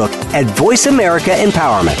Facebook at Voice America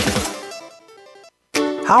Empowerment.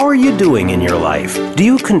 How are you doing in your life? Do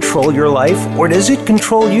you control your life, or does it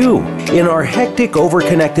control you? In our hectic,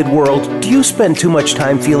 overconnected world, do you spend too much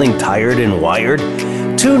time feeling tired and wired?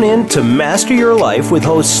 Tune in to Master Your Life with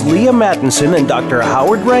hosts Leah Mattinson and Dr.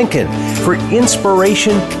 Howard Rankin for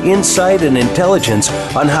inspiration, insight, and intelligence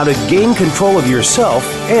on how to gain control of yourself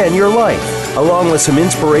and your life. Along with some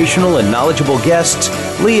inspirational and knowledgeable guests,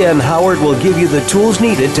 Leah and Howard will give you the tools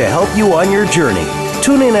needed to help you on your journey.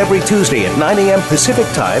 Tune in every Tuesday at 9 a.m. Pacific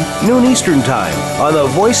Time, noon Eastern Time on the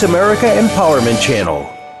Voice America Empowerment Channel.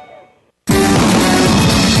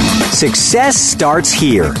 Success starts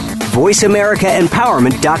here.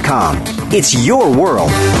 voiceamericaempowerment.com. It's your world.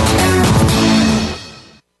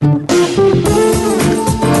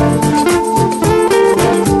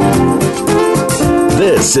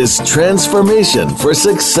 This is Transformation for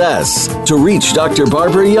Success. To reach Dr.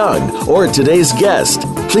 Barbara Young or today's guest,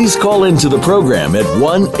 please call into the program at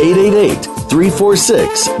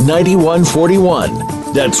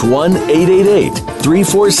 1-888-346-9141. That's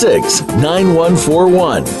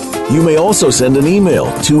 1-888-346-9141. You may also send an email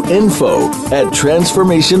to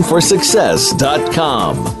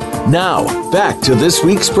info@transformationforsuccess.com. Now, back to this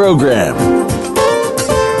week's program.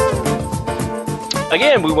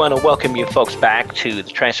 Again, we want to welcome you folks back to the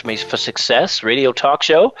Transformation for Success radio talk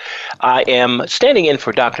show. I am standing in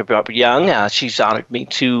for Dr. Barbara Young. She's honored me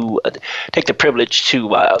to take the privilege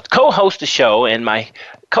to co-host the show, and my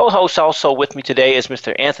co-host also with me today is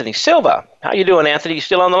Mr. Anthony Silva. How you doing, Anthony? You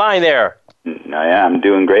still on the line there? I'm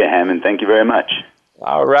doing great, Hammond. Thank you very much.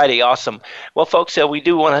 All righty, awesome. Well, folks, we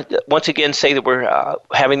do want to once again say that we're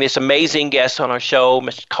having this amazing guest on our show.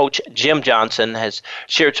 Mr. Coach Jim Johnson has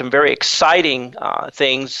shared some very exciting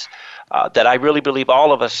things that I really believe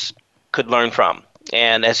all of us could learn from.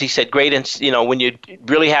 And as he said, great, when you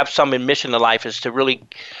really have some mission in life is to really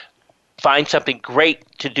find something great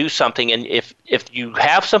to do something. And if you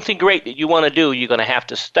have something great that you want to do, you're going to have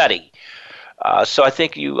to study. So I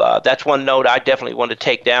think that's one note I definitely want to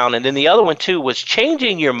take down. And then the other one, too, was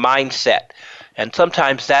changing your mindset. And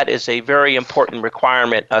sometimes that is a very important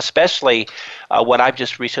requirement, especially what I've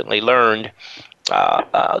just recently learned,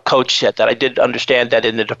 Coach, that I did understand that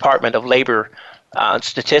in the Department of Labor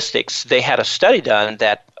Statistics, they had a study done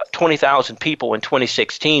that 20,000 people in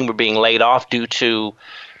 2016 were being laid off due to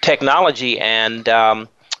technology and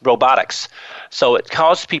robotics. So it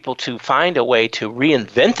caused people to find a way to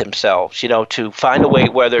reinvent themselves, to find a way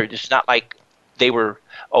whether it's not like they were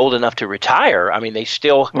old enough to retire. I mean, they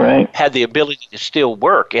still had the ability to still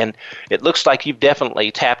work. And it looks like you've definitely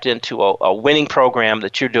tapped into a winning program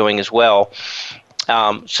that you're doing as well.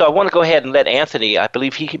 So I want to go ahead and let Anthony, I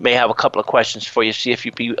believe he may have a couple of questions for you, see if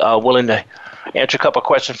you'd be willing to answer a couple of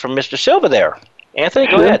questions from Mr. Silva there. Anthony,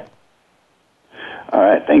 go ahead. All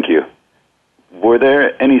right, thank you. Were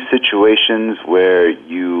there any situations where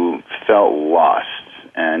you felt lost?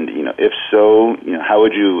 And, if so, how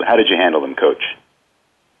did you handle them, Coach?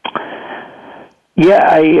 Yeah,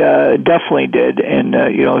 I definitely did. And,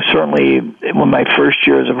 certainly when my first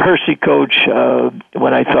year as a varsity coach,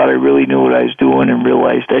 when I thought I really knew what I was doing and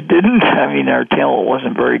realized I didn't, our talent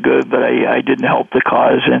wasn't very good, but I didn't help the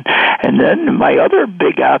cause. And then my other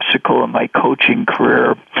big obstacle in my coaching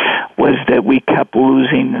career was that we kept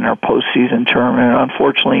losing in our postseason tournament. And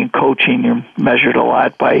unfortunately, in coaching, you're measured a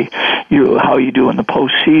lot by how you do in the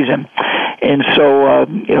postseason. And so,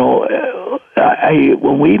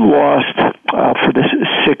 when we lost for the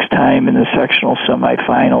sixth time in the sectional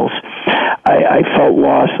semifinals, I felt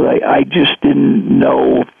lost. I just didn't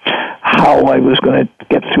know how I was going to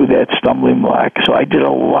get through that stumbling block. So I did a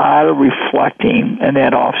lot of reflecting in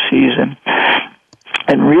that off season,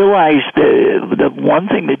 and realized the one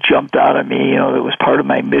thing that jumped out at me, that was part of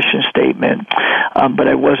my mission statement, but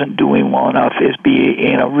I wasn't doing well enough, is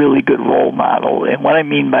being a really good role model. And what I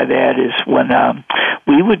mean by that is when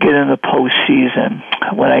we would get in the postseason,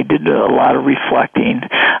 when I did a lot of reflecting,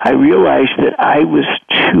 I realized that I was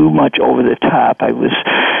too much over the top. I was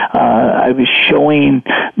showing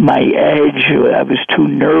my edge. I was too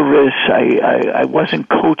nervous. I wasn't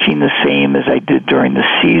coaching the same as I did during the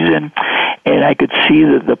season. And I could see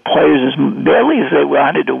that the players, as badly as they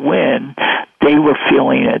wanted to win, they were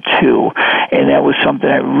feeling it too. And that was something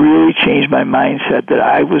that really changed my mindset, that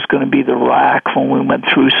I was going to be the rock when we went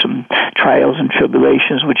through some trials and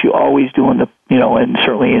tribulations, which you always do in the, and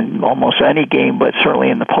certainly in almost any game, but certainly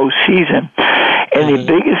in the postseason. And the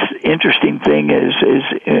biggest interesting thing is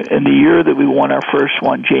in the year that we won our first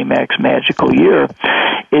one, J-Mac's magical year,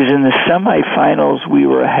 is in the semifinals we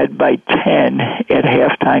were ahead by 10 at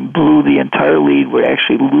halftime, blew the entire lead. We're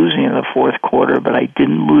actually losing in the fourth quarter, but I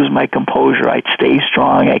didn't lose my composure. I'd stay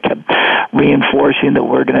strong. I kept reinforcing that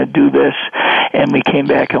we're going to do this, and we came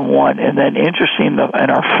back and won. And then interesting, in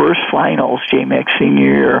our first finals, J-Mac's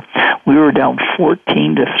senior year, we were down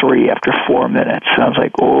 14-3 after 4 minutes. So I was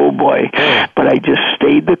like, oh boy. But I just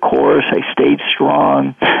stayed the course. I stayed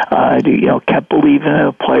strong. Kept believing in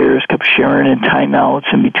the players, kept sharing in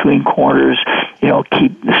timeouts in between quarters.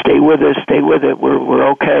 Stay with it. We're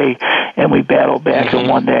okay. And we battled back and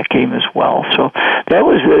won that game as well. So that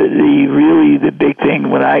was really the big thing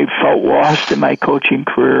when I felt lost in my coaching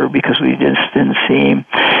career because we just didn't seem.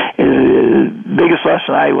 The biggest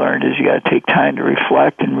lesson I learned is you got to take time to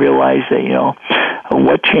reflect and realize that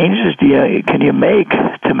what changes can you make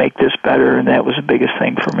to make this better? And that was the biggest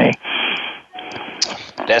thing for me.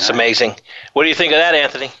 That's amazing. What do you think of that,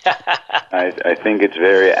 Anthony? I think it's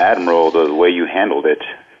very admirable the way you handled it.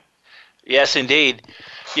 Yes, indeed.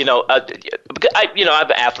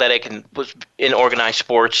 I'm athletic and was in organized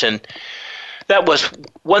sports, and that was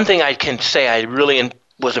one thing I can say I really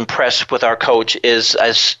was impressed with our coach is,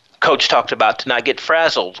 as Coach talked about, to not get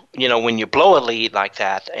frazzled, when you blow a lead like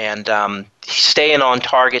that, and staying on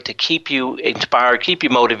target to keep you inspired, keep you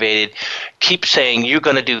motivated, keep saying, you're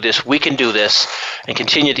going to do this, we can do this, and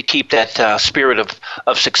continue to keep that spirit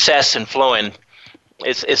of success and flowing.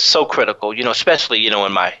 It's so critical, especially,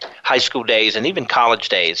 in my high school days and even college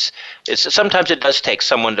days. Sometimes it does take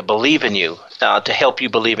someone to believe in you, to help you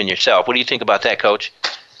believe in yourself. What do you think about that, Coach?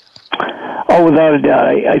 Oh, without a doubt.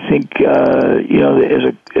 I think,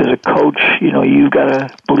 as a coach, you've got to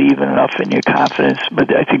believe enough in your confidence.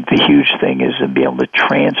 But I think the huge thing is to be able to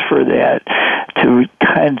transfer that to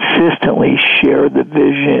consistently share the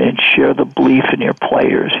vision and share the belief in your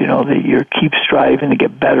players. That you keep striving to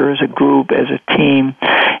get better as a group, as a team,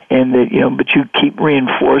 and that but you keep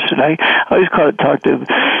reinforcing. I always talk to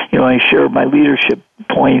I share my leadership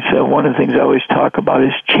points. One of the things I always talk about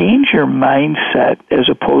is change your mindset as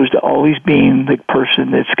opposed to always being the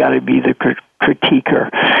person that's got to be the critiquer.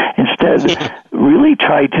 Instead, really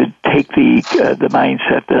try to take the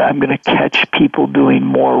mindset that I'm going to catch people doing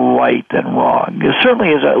more right than wrong. Because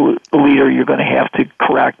certainly as a leader, you're going to have to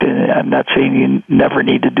correct, and I'm not saying you never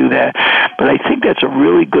need to do that, but I think that's a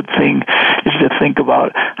really good thing, is to think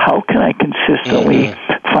about how can I consistently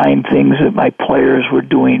find things that my players were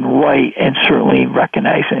doing right, and certainly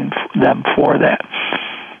recognizing them for that.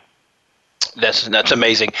 That's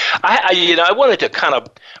amazing. I wanted to kind of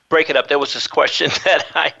break it up. There was this question that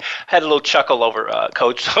I had a little chuckle over,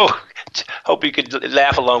 Coach. So hope you could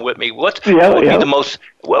laugh along with me. What would be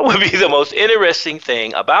the most interesting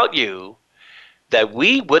thing about you that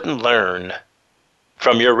we wouldn't learn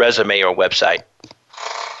from your resume or website?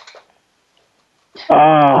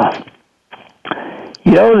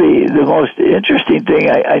 The most interesting thing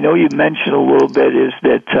I know you mentioned a little bit is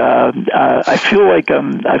that I feel like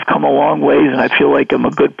I've come a long ways, and I feel like I'm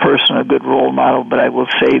a good person, a good role model. But I will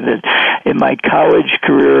say that in my college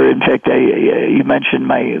career, in fact, you mentioned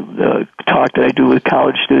the talk that I do with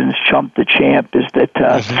college students, Chump the Champ, is that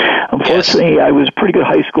unfortunately I was a pretty good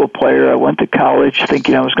high school player. I went to college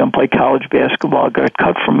thinking I was going to play college basketball. I got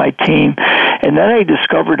cut from my team, and then I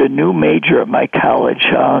discovered a new major at my college.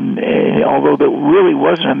 And although that really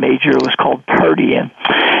wasn't a major, it was called partying,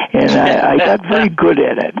 and I got very good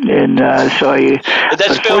at it. And so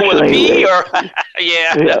that's spelled with a P, or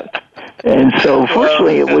yeah. And so,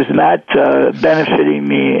 fortunately, it was not benefiting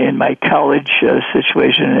me in my college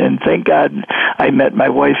situation. And thank God I met my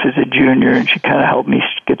wife as a junior, and she kind of helped me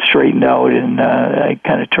get straightened out, and I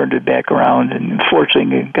kind of turned it back around. And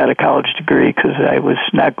fortunately, got a college degree because I was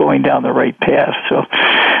not going down the right path. So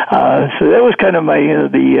that was kind of my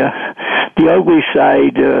the ugly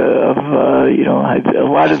side of a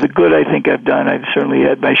lot of the good I think I've done. I've certainly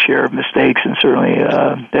had my share of mistakes, and certainly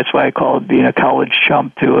that's why I call it being a college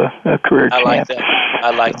chump to a career champ.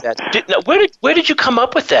 I like that. Where did you come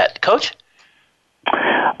up with that, Coach?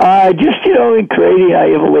 Just, in creating, I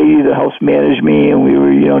have a lady that helps manage me, and we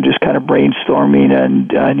were, just kind of brainstorming on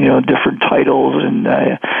different titles, and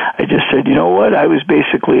I just said, you know what, I was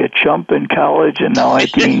basically a chump in college, and now I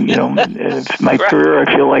think, my career,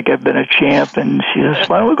 I feel like I've been a champ, and she says,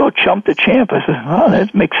 why don't we go chump the champ? I said, oh,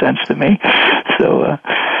 that makes sense to me. So,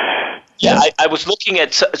 yeah, I was looking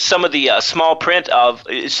at some of the small print of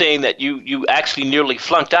saying that you actually nearly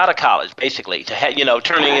flunked out of college, basically, turning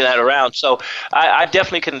that around. So I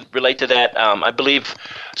definitely can relate to that. I believe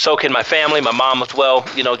so can my family, my mom as well.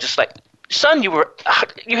 Just like, son, you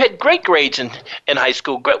had great grades in high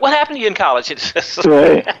school. What happened to you in college?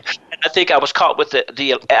 Right. I think I was caught with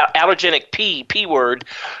the allergenic P word.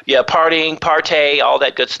 Yeah, partying, partay, all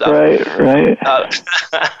that good stuff. Right.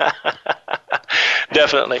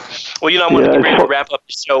 Definitely. Well, I'm going to get ready to wrap up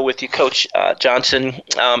the show with you, Coach Johnson.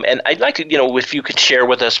 And I'd like to, if you could share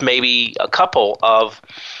with us maybe a couple of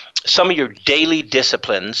some of your daily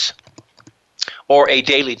disciplines or a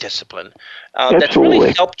daily discipline that's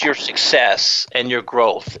really helped your success and your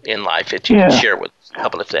growth in life. If you can share with us a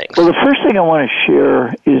couple of things. Well, the first thing I want to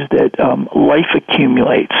share is that life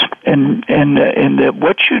accumulates, and that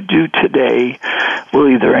what you do today will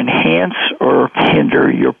either enhance or hinder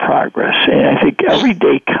your progress. And I think every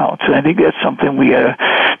day counts, and I think that's something we got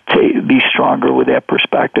to be stronger with that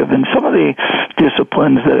perspective. And some of the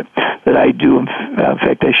disciplines that I do, in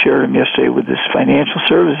fact, I shared them yesterday with this financial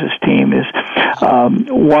services team, is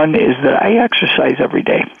One is that I exercise every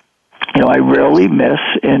day. I rarely miss,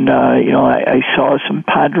 and, I saw some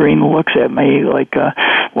pondering looks at me like,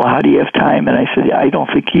 well, how do you have time? And I said, I don't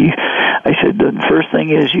think I said, the first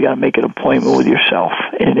thing is you got to make an appointment with yourself.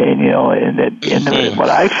 And what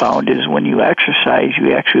I found is when you exercise,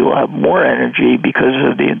 you actually will have more energy because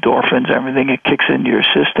of the endorphins, everything it kicks into your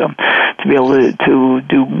system to be able to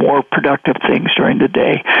do more productive things during the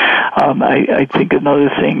day. I think another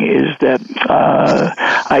thing is that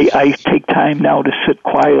I take time now to sit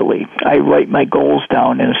quietly. I write my goals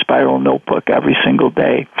down in a spiral notebook every single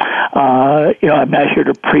day. I'm not here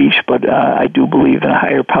to preach, but I do believe in a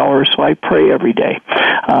higher power, so I pray every day.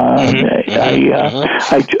 I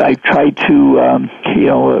try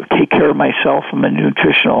to take care of myself. I'm a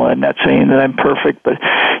nutritional. I'm not saying that I'm perfect, but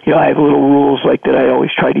I have little rules like that. I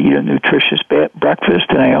always try to eat a nutritious breakfast,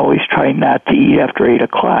 and I always try not to eat after 8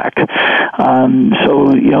 o'clock.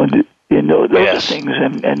 Those are things,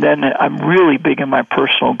 and then I'm really big in my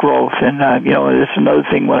personal growth, and that's another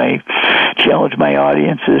thing when I challenge my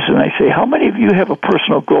audiences, and I say, how many of you have a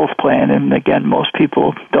personal growth plan? And again, most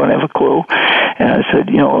people don't have a clue. And I said,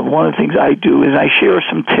 one of the things I do is I share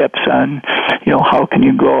some tips on, how can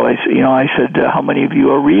you grow? I said, how many of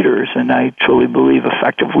you are readers? And I truly believe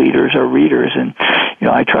effective leaders are readers, and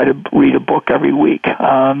I try to read a book every week. So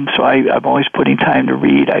I'm always putting time to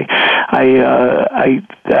read. I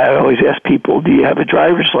always ask people, do you have a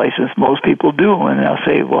driver's license? Most people do, and I'll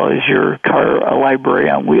say, well, is your car a library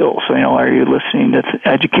on wheels? So, are you listening to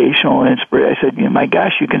educational and inspiration? I said, my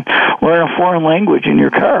gosh, you can learn a foreign language in your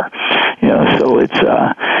car. So it's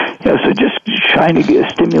so just trying to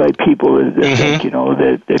stimulate people to think,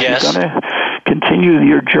 that if you're going to continue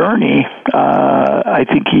your journey, I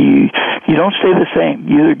think you don't stay the same.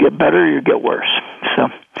 You either get better or you get worse. So.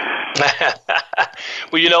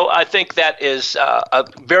 Well, I think that is a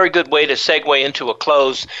very good way to segue into a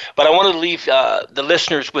close. But I want to leave the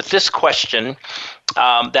listeners with this question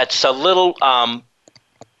that's a little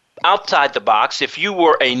outside the box. If you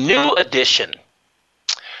were a new addition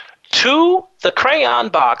to the crayon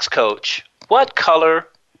box, Coach, what color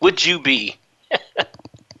would you be?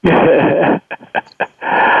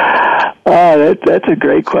 That's a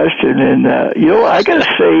great question, and I got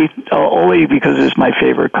to say, only because it's my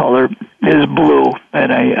favorite color, is blue,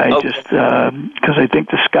 and I just because I think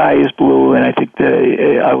the sky is blue, and I think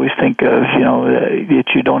I always think of that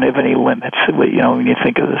you don't have any limits, when you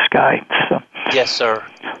think of the sky. So. Yes, sir.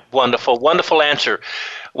 Wonderful answer.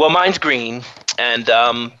 Well, mine's green, and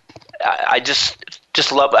I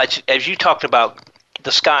just love, as you talked about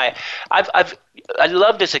the sky. I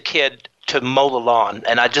loved as a kid to mow the lawn,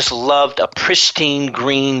 and I just loved a pristine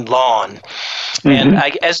green lawn. And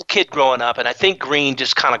as a kid growing up, and I think green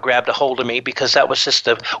just kind of grabbed a hold of me because that was just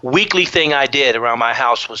the weekly thing I did around my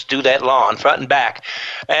house was do that lawn, front and back,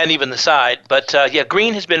 and even the side. But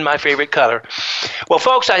green has been my favorite color. Well,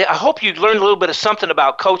 folks, I hope you learned a little bit of something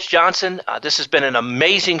about Coach Johnson. This has been an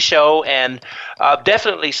amazing show, and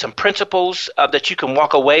definitely some principles that you can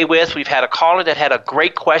walk away with. We've had a caller that had a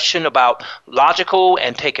great question about logical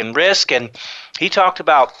and taking risk, and he talked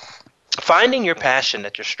about finding your passion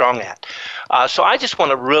that you're strong at. So I just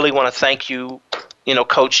really want to thank you,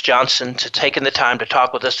 Coach Johnson, to taking the time to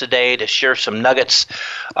talk with us today, to share some nuggets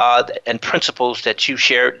and principles that you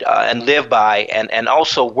shared and live by, and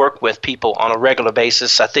also work with people on a regular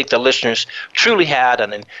basis. I think the listeners truly had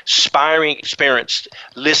an inspiring experience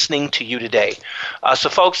listening to you today. So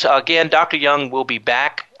folks, again, Dr. Young will be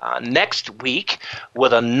back next week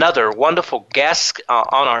with another wonderful guest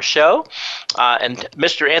on our show. And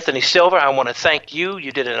Mr. Anthony Silver, I want to thank you.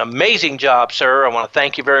 You did an amazing job, sir. I want to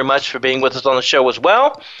thank you very much for being with us on the show as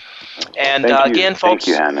well. And again, folks.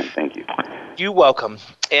 Thank you, Hammond. Thank you. You're welcome.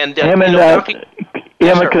 And Hammond,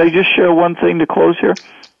 Hammond, can I just share one thing to close here?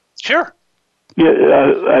 Sure. Yeah,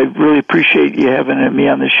 I really appreciate you having me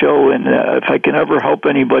on the show, and if I can ever help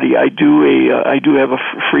anybody, I do have a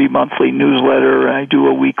free monthly newsletter. I do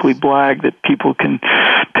a weekly blog that people can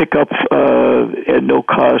pick up at no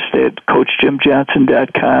cost at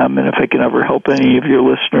CoachJimJohnson.com. And if I can ever help any of your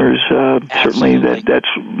listeners, certainly that's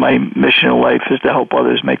my mission in life, is to help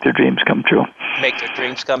others make their dreams come true. Make their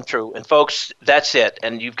dreams come true. And folks, that's it.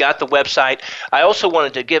 And you've got the website. I also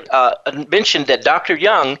wanted to give mention that Dr.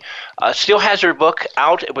 Young still has her book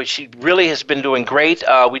out, which she really has been doing great.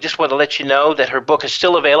 We just want to let you know that her book is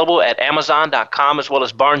still available at Amazon.com as well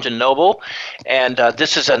as Barnes & Noble. And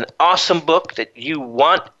this is an awesome book that you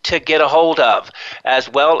want to get a hold of, as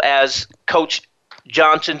well as Coach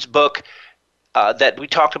Johnson's book that we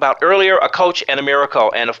talked about earlier, A Coach and a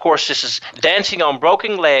Miracle. And, of course, this is Dancing on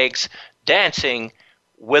Broken Legs, Dancing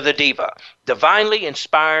with a Diva. Divinely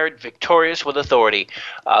Inspired, Victorious with Authority.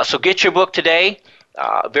 So get your book today.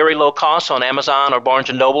 Very low cost on Amazon or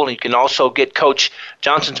Barnes & Noble. You can also get Coach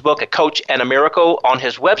Johnson's book, A Coach and a Miracle, on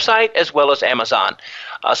his website as well as Amazon.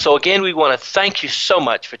 So again, we want to thank you so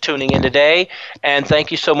much for tuning in today, and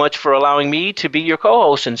thank you so much for allowing me to be your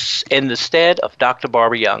co-host in the stead of Dr.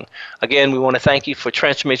 Barbara Young. Again, we want to thank you for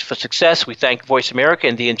Transformation for Success. We thank Voice America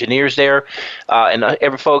and the engineers there. And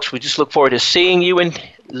every folks, we just look forward to seeing you and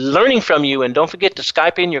learning from you. And don't forget to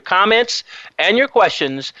Skype in your comments and your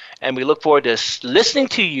questions, and we look forward to listening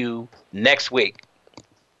to you next week.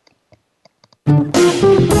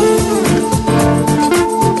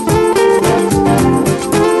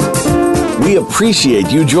 We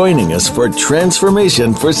appreciate you joining us for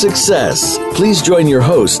Transformation for Success. Please join your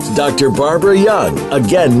host, Dr. Barbara Young,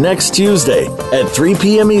 again next Tuesday at 3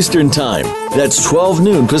 p.m. Eastern Time. That's 12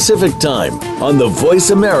 noon Pacific Time on the Voice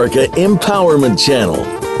America Empowerment Channel.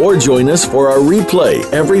 Or join us for our replay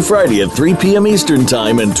every Friday at 3 p.m. Eastern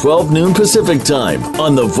Time and 12 noon Pacific Time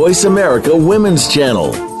on the Voice America Women's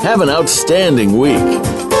Channel. Have an outstanding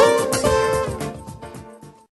week.